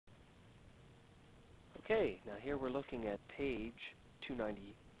Okay, now here we're looking at page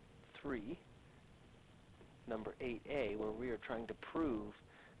 293, number 8a, where we are trying to prove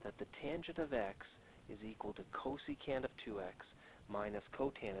that the tangent of x is equal to cosecant of 2x minus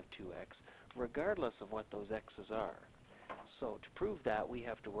cotan of 2x, regardless of what those x's are. So to prove that, we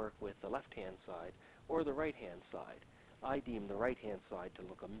have to work with the left-hand side or the right-hand side. I deem the right-hand side to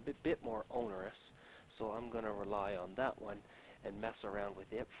look a bit more onerous, so I'm going to rely on that one and mess around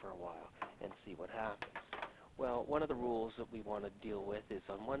with it for a while and see what happens. Well, one of the rules that we want to deal with is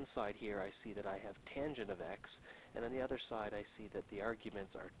on one side here I see that I have tangent of x, and on the other side I see that the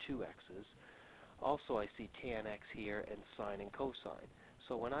arguments are 2x's. Also I see tan x here and sine and cosine.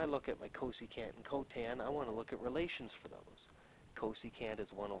 So when I look at my cosecant and cotan, I want to look at relations for those. Cosecant is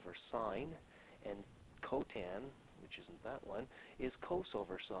 1 over sine, and cotan, which isn't that one, is cos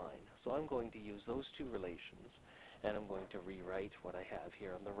over sine. So I'm going to use those two relations, and I'm going to rewrite what I have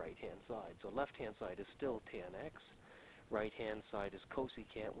here on the right-hand side. So left-hand side is still tan x, right-hand side is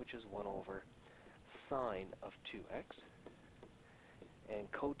cosecant, which is 1 over sine of 2x,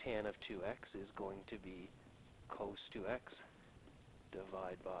 and cotan of 2x is going to be cos 2x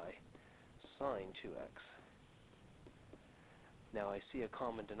divided by sine 2x. Now I see a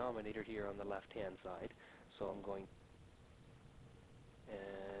common denominator here on the left-hand side, so I'm going,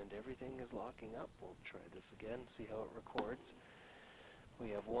 and everything is locking up. We'll try this again, see how it records. We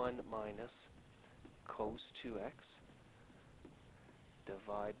have 1 minus cos 2x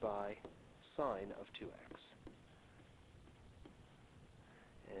divided by sine of 2x.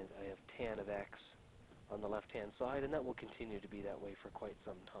 And I have tan of x on the left-hand side, and that will continue to be that way for quite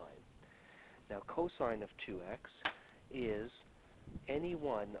some time. Now cosine of 2x is any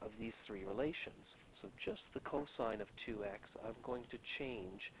one of these three relations. So just the cosine of 2x I'm going to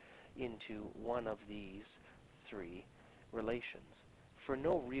change into one of these three relations. For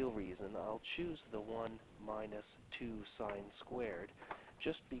no real reason, I'll choose the 1 minus 2 sine squared,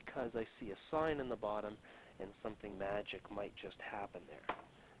 just because I see a sign in the bottom and something magic might just happen there.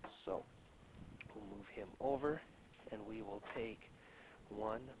 So we'll move him over, and we will take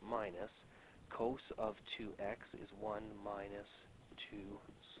 1 minus cos of 2x is 1 minus 2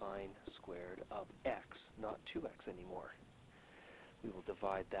 sine squared of x, not 2x anymore. We will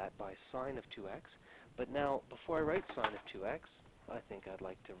divide that by sine of 2x. But now, before I write sine of 2x, I think I'd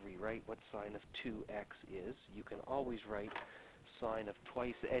like to rewrite what sine of 2x is. You can always write sine of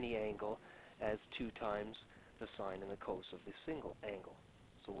twice any angle as 2 times the sine and the cos of the single angle.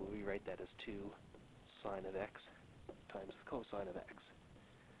 So we'll rewrite that as 2 sine of x times the cosine of x.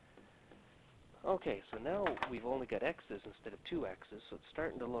 Okay, so now we've only got x's instead of 2 x's, so it's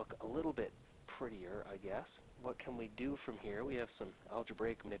starting to look a little bit prettier, I guess. What can we do from here? We have some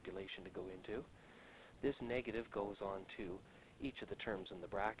algebraic manipulation to go into. This negative goes on to each of the terms in the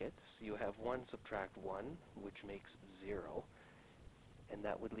brackets. You have 1 subtract 1, which makes 0, and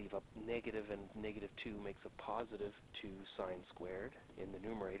that would leave a negative, and negative 2 makes a positive 2 sine squared in the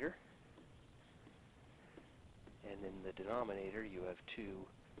numerator. And in the denominator you have 2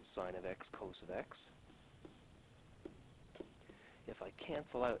 sine of x cos of x. If I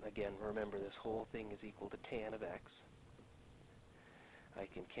cancel out, and again remember this whole thing is equal to tan of x, I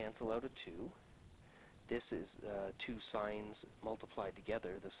can cancel out a 2. This is 2 sines multiplied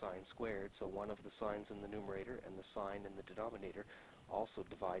together, the sine squared, so one of the sines in the numerator and the sine in the denominator also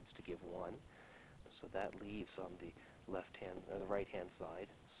divides to give 1. So that leaves on the the right-hand side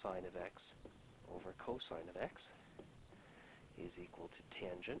sine of x over cosine of x is equal to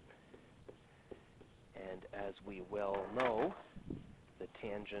tangent. And as we well know, the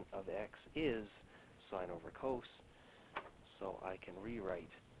tangent of x is sine over cos, so I can rewrite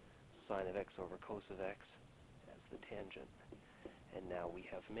sine of x over cos of x as the tangent. And now we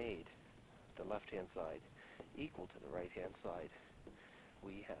have made the left-hand side equal to the right-hand side.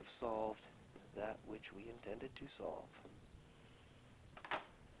 We have solved that which we intended to solve.